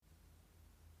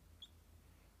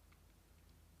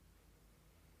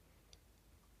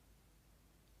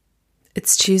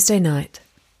It's Tuesday night.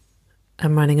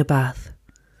 I'm running a bath.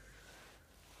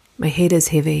 My head is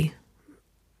heavy.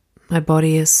 My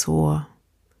body is sore.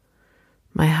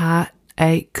 My heart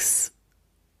aches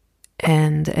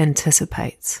and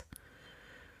anticipates.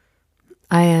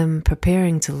 I am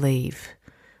preparing to leave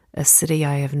a city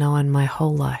I have known my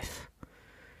whole life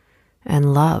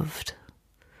and loved.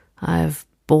 I've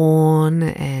born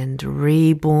and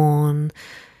reborn,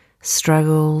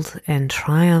 struggled and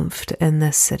triumphed in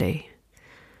this city.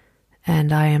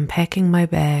 And I am packing my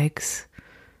bags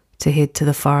to head to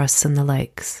the forests and the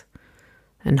lakes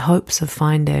in hopes of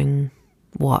finding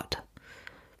what?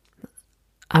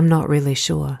 I'm not really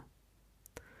sure.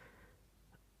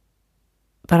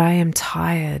 But I am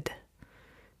tired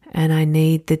and I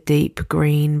need the deep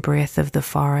green breath of the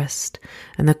forest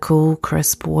and the cool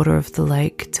crisp water of the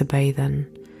lake to bathe in.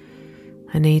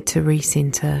 I need to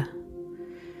recenter.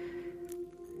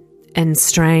 In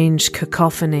strange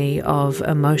cacophony of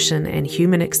emotion and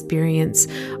human experience,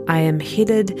 I am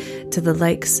headed to the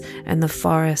lakes and the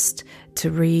forest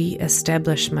to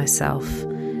re-establish myself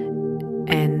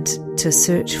and to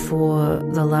search for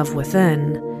the love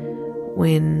within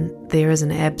when there is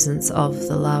an absence of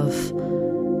the love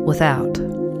without.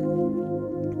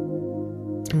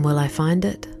 And will I find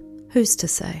it? Who's to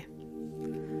say?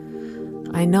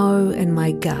 I know in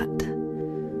my gut,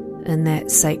 in that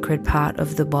sacred part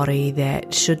of the body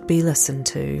that should be listened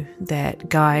to, that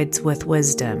guides with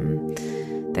wisdom,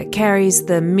 that carries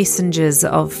the messengers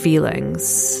of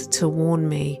feelings to warn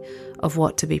me of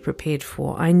what to be prepared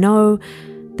for. I know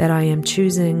that I am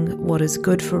choosing what is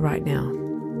good for right now,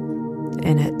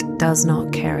 and it does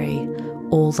not carry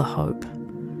all the hope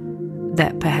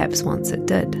that perhaps once it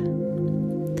did.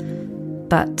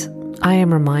 But I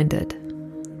am reminded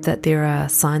that there are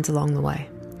signs along the way.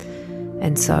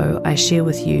 And so I share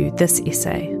with you this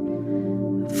essay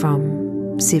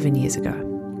from 7 years ago.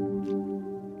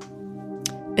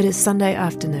 It is Sunday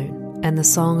afternoon, and the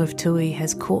song of Tui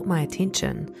has caught my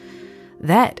attention.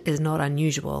 That is not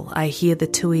unusual. I hear the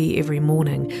Tui every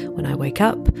morning when I wake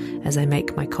up, as I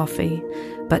make my coffee.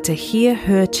 But to hear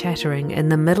her chattering in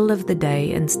the middle of the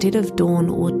day instead of dawn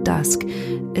or dusk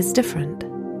is different.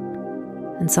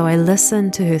 And so I listen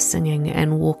to her singing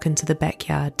and walk into the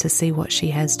backyard to see what she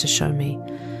has to show me.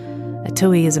 A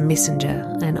tui is a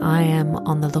messenger, and I am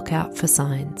on the lookout for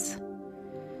signs.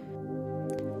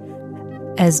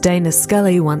 As Dana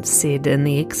Scully once said in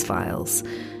The X-Files,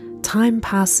 time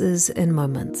passes in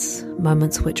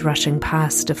moments which rushing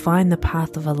past define the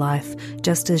path of a life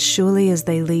just as surely as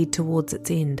they lead towards its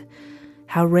end.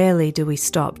 How rarely do we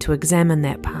stop to examine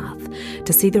that path,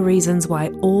 to see the reasons why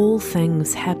all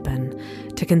things happen,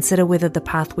 to consider whether the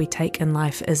path we take in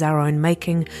life is our own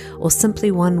making or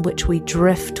simply one which we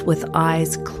drift with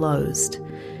eyes closed.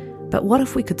 But what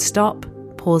if we could stop,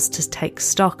 pause to take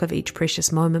stock of each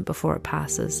precious moment before it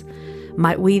passes?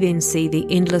 Might we then see the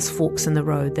endless forks in the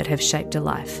road that have shaped a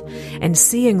life, and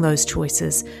seeing those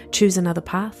choices, choose another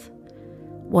path?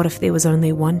 What if there was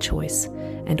only one choice,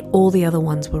 and all the other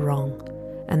ones were wrong?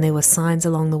 And there were signs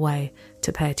along the way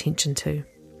to pay attention to.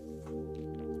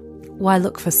 Why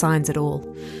look for signs at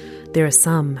all? There are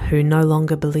some who no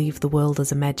longer believe the world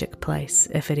is a magic place,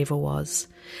 if it ever was,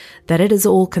 that it is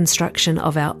all construction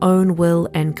of our own will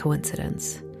and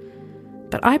coincidence.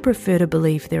 But I prefer to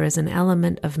believe there is an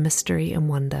element of mystery and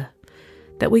wonder,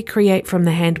 that we create from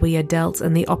the hand we are dealt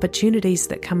and the opportunities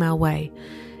that come our way.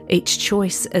 Each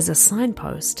choice is a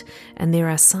signpost, and there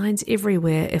are signs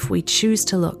everywhere if we choose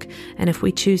to look and if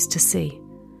we choose to see.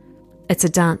 It's a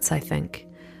dance, I think.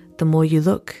 The more you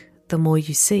look, the more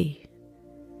you see.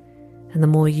 And the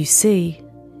more you see,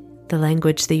 the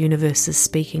language the universe is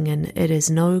speaking in, it is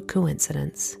no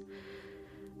coincidence.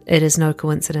 It is no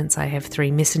coincidence I have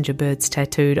 3 messenger birds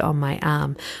tattooed on my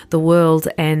arm. The world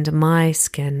and my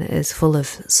skin is full of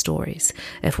stories,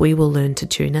 if we will learn to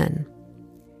tune in.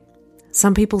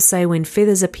 Some people say when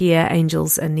feathers appear,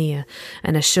 angels are near,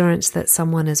 an assurance that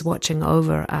someone is watching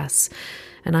over us.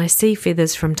 And I see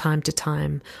feathers from time to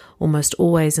time, almost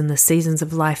always in the seasons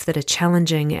of life that are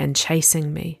challenging and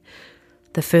chasing me.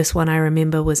 The first one I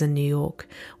remember was in New York,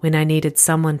 when I needed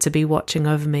someone to be watching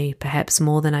over me, perhaps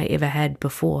more than I ever had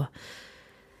before.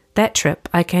 That trip,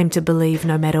 I came to believe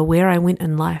no matter where I went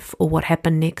in life or what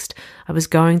happened next, I was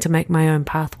going to make my own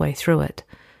pathway through it.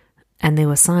 And there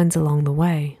were signs along the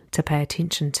way to pay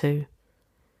attention to.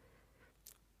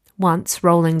 Once,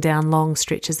 rolling down long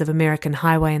stretches of American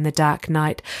highway in the dark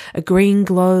night, a green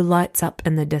glow lights up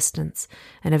in the distance,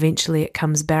 and eventually it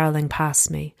comes barreling past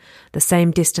me, the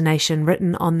same destination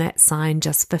written on that sign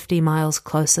just 50 miles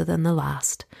closer than the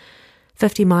last.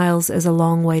 50 miles is a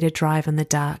long way to drive in the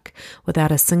dark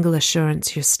without a single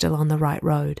assurance you're still on the right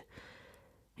road.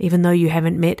 Even though you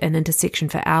haven't met an intersection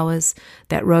for hours,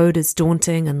 that road is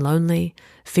daunting and lonely.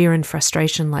 Fear and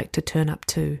frustration like to turn up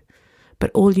too. But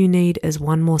all you need is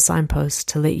one more signpost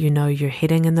to let you know you're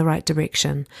heading in the right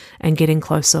direction and getting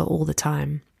closer all the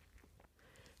time.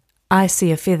 I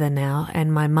see a feather now,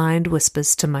 and my mind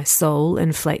whispers to my soul,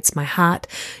 inflates my heart,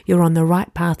 you're on the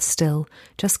right path still.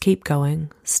 Just keep going.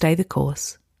 Stay the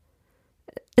course.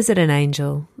 Is it an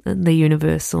angel, the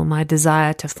universe, or my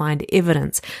desire to find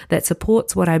evidence that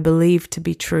supports what I believe to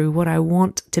be true, what I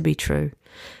want to be true?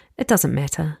 It doesn't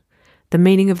matter. The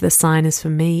meaning of the sign is for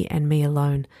me and me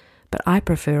alone, but I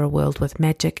prefer a world with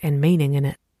magic and meaning in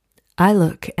it. I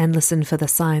look and listen for the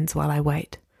signs while I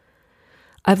wait.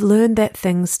 I've learned that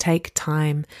things take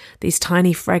time, these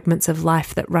tiny fragments of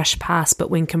life that rush past, but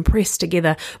when compressed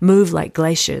together, move like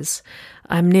glaciers.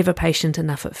 I'm never patient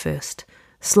enough at first.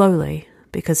 Slowly,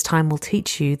 because time will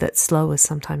teach you that slow is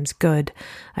sometimes good,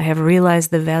 I have realized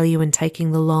the value in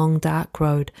taking the long, dark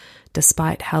road,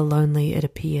 despite how lonely it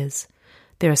appears.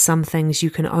 There are some things you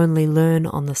can only learn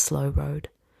on the slow road.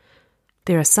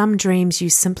 There are some dreams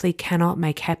you simply cannot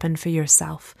make happen for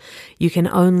yourself. You can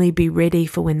only be ready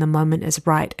for when the moment is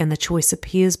right and the choice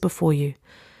appears before you.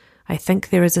 I think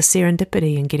there is a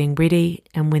serendipity in getting ready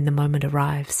and when the moment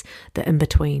arrives, the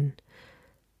in-between.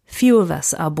 Few of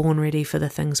us are born ready for the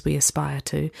things we aspire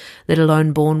to, let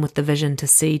alone born with the vision to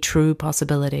see true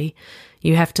possibility.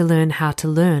 You have to learn how to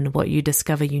learn what you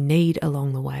discover you need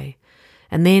along the way,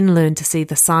 and then learn to see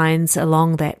the signs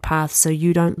along that path so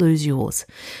you don't lose yours.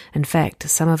 In fact,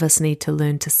 some of us need to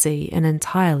learn to see in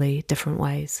entirely different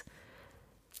ways.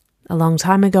 A long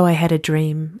time ago I had a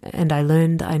dream, and I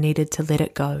learned I needed to let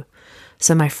it go,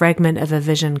 so my fragment of a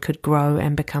vision could grow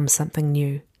and become something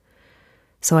new.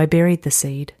 So I buried the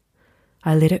seed.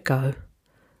 I let it go.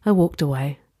 I walked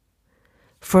away.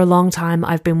 For a long time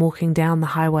I've been walking down the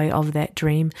highway of that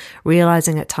dream,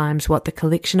 realizing at times what the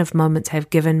collection of moments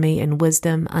have given me in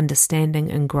wisdom,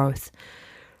 understanding, and growth.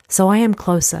 So I am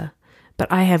closer,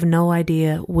 but I have no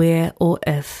idea where or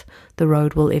if the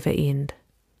road will ever end.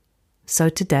 So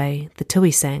today the tui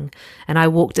sang, and I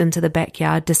walked into the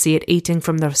backyard to see it eating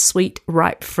from the sweet,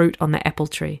 ripe fruit on the apple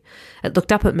tree. It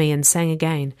looked up at me and sang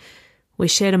again. We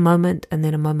shared a moment and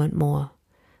then a moment more,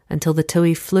 until the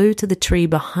tui flew to the tree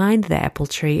behind the apple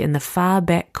tree in the far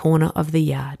back corner of the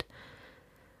yard.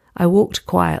 I walked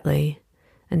quietly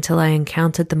until I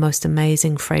encountered the most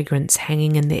amazing fragrance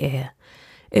hanging in the air.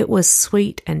 It was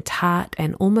sweet and tart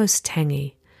and almost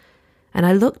tangy. And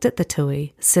I looked at the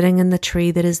tui, sitting in the tree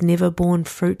that has never borne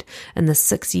fruit in the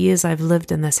 6 years I've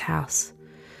lived in this house.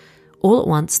 All at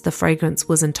once the fragrance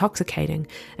was intoxicating,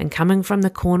 and coming from the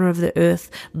corner of the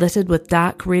earth, littered with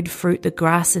dark red fruit, the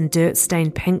grass and dirt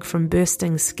stained pink from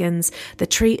bursting skins, the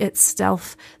tree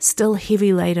itself still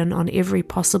heavy laden on every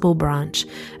possible branch,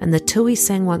 and the tui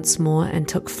sang once more and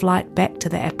took flight back to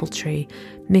the apple tree.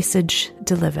 Message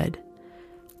delivered.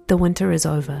 The winter is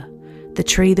over. The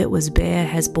tree that was bare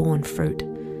has borne fruit.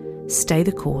 Stay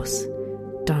the course.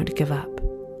 Don't give up.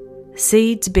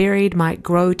 Seeds buried might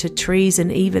grow to trees,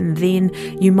 and even then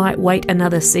you might wait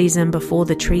another season before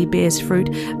the tree bears fruit,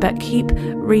 but keep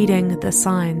reading the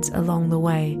signs along the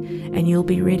way and you'll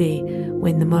be ready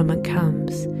when the moment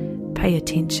comes. Pay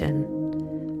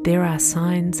attention. There are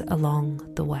signs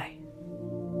along the way.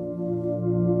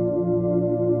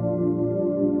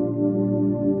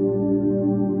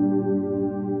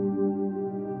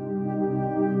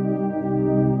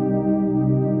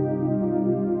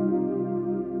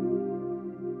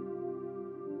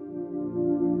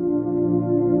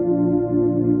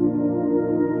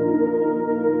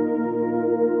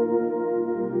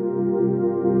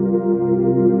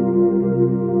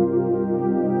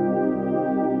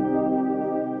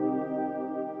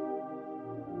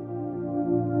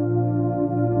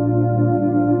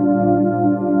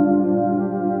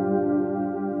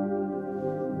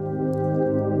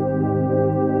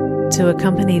 To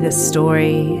accompany this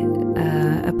story,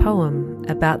 a poem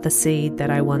about the seed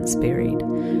that I once buried.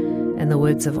 In the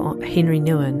words of Henry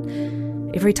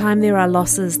Nouwen, every time there are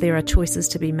losses, there are choices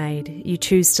to be made. You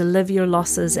choose to live your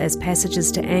losses as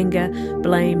passages to anger,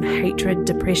 blame, hatred,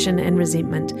 depression, and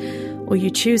resentment, or you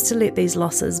choose to let these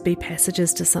losses be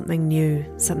passages to something new,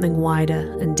 something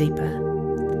wider and deeper.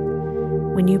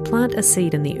 When you plant a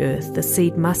seed in the earth, the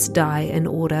seed must die in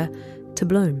order to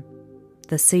bloom.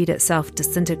 The seed itself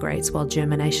disintegrates while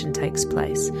germination takes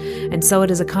place, and so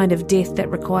it is a kind of death that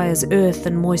requires earth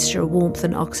and moisture, warmth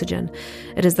and oxygen.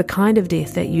 It is the kind of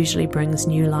death that usually brings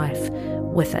new life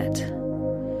with it.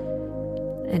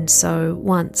 And so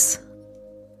once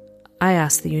I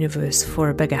asked the universe for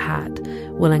a bigger heart,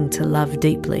 willing to love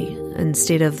deeply,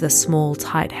 instead of the small,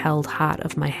 tight-held heart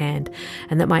of my hand,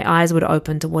 and that my eyes would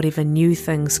open to whatever new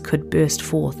things could burst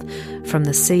forth from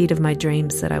the seed of my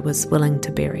dreams that I was willing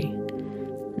to bury.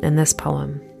 And this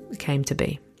poem came to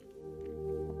be.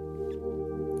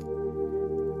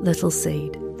 Little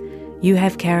seed, you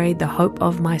have carried the hope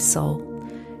of my soul.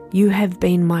 You have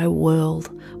been my world,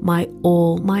 my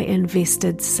all, my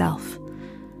invested self.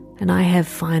 And I have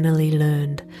finally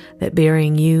learned that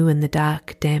burying you in the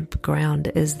dark, damp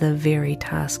ground is the very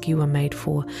task you were made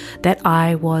for, that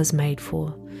I was made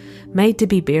for. Made to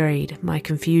be buried, my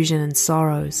confusion and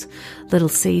sorrows. Little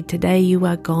seed, today you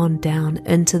are gone down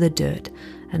into the dirt,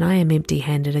 and I am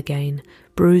empty-handed again,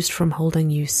 bruised from holding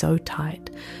you so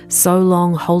tight, so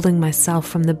long holding myself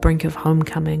from the brink of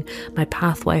homecoming, my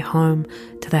pathway home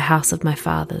to the house of my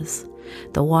fathers.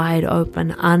 The wide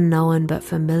open, unknown but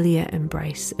familiar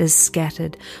embrace is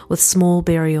scattered with small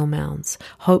burial mounds,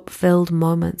 hope-filled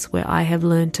moments where I have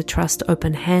learned to trust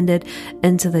open-handed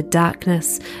into the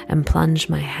darkness and plunge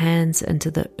my hands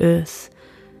into the earth,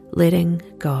 letting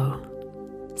go.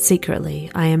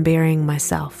 Secretly, I am burying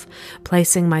myself,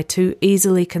 placing my too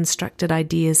easily constructed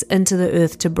ideas into the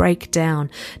earth to break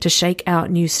down, to shake out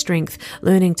new strength,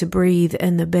 learning to breathe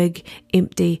in the big,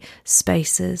 empty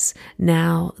spaces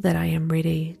now that I am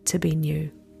ready to be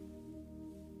new.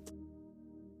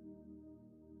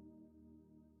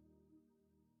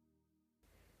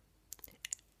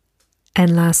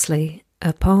 And lastly,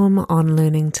 a poem on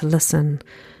learning to listen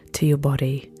to your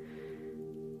body.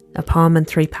 A poem in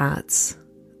 3 parts.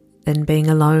 In being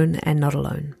alone and not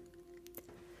alone.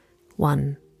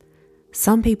 1.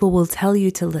 Some people will tell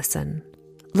you to listen.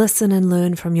 Listen and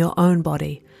learn from your own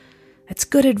body. It's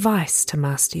good advice to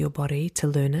master your body, to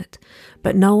learn it,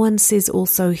 but no one says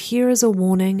also, here is a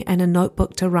warning and a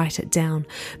notebook to write it down,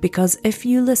 because if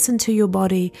you listen to your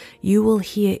body, you will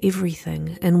hear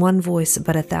everything in one voice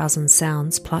but 1,000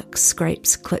 sounds, plucks,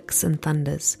 scrapes, clicks and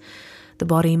thunders. The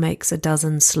body makes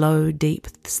 12 slow, deep,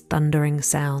 thundering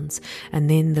sounds, and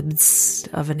then the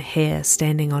bzzz of an hair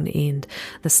standing on end,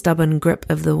 the stubborn grip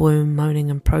of the womb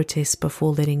moaning in protest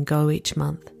before letting go each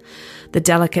month. The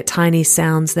delicate tiny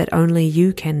sounds that only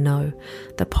you can know,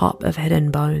 the pop of hidden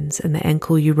bones and the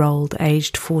ankle you rolled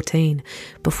aged 14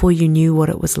 before you knew what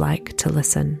it was like to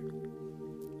listen.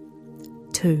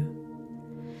 2.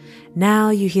 Now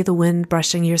you hear the wind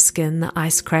brushing your skin, the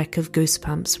ice crack of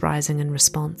goosebumps rising in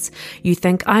response. You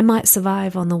think, I might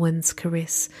survive on the wind's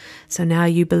caress. So now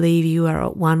you believe you are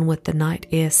at one with the night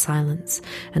air silence,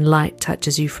 and light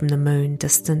touches you from the moon,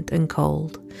 distant and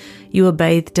cold. You are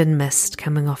bathed in mist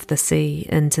coming off the sea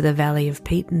into the valley of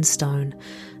peat and stone.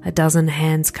 12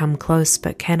 hands come close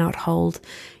but cannot hold.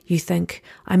 You think,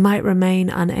 I might remain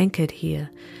unanchored here.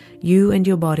 You and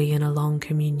your body in a long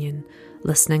communion,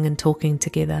 listening and talking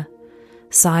together.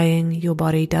 Sighing, your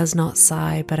body does not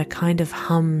sigh, but a kind of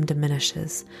hum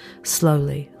diminishes,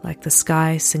 slowly, like the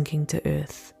sky sinking to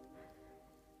earth.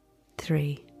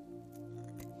 3.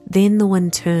 Then the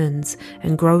wind turns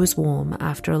and grows warm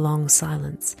after a long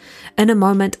silence. In a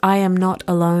moment, I am not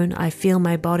alone. I feel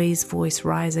my body's voice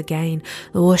rise again,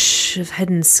 the whoosh of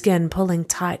hidden skin pulling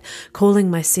tight,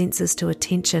 calling my senses to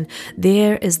attention.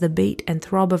 There is the beat and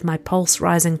throb of my pulse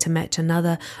rising to match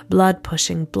another, blood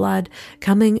pushing blood,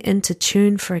 coming into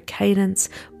tune for a cadence,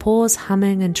 pause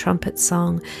humming and trumpet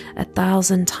song,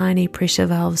 1,000 tiny pressure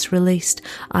valves released.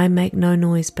 I make no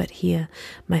noise but hear.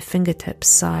 My fingertips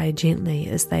sigh gently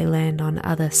as they land on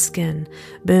other skin,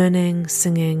 burning,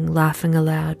 singing, laughing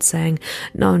aloud, saying,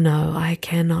 no, I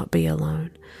cannot be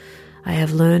alone. I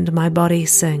have learned my body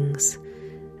sings,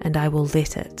 and I will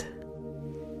let it.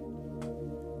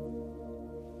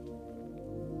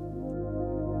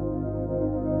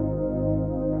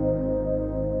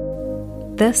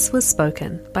 This was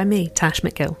spoken by me, Tash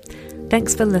McGill.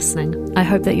 Thanks for listening. I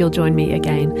hope that you'll join me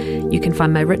again. You can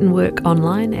find my written work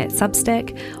online at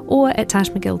Substack or at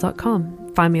tashmcgill.com.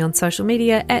 Find me on social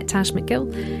media at Tash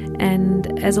McGill.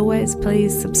 And as always,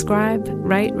 please subscribe,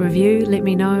 rate, review, let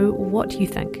me know what you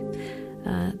think.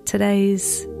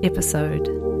 Today's episode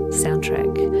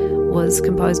soundtrack was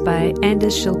composed by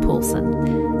Anders Schil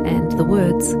Paulsen, and the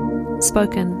words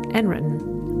spoken and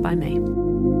written by me.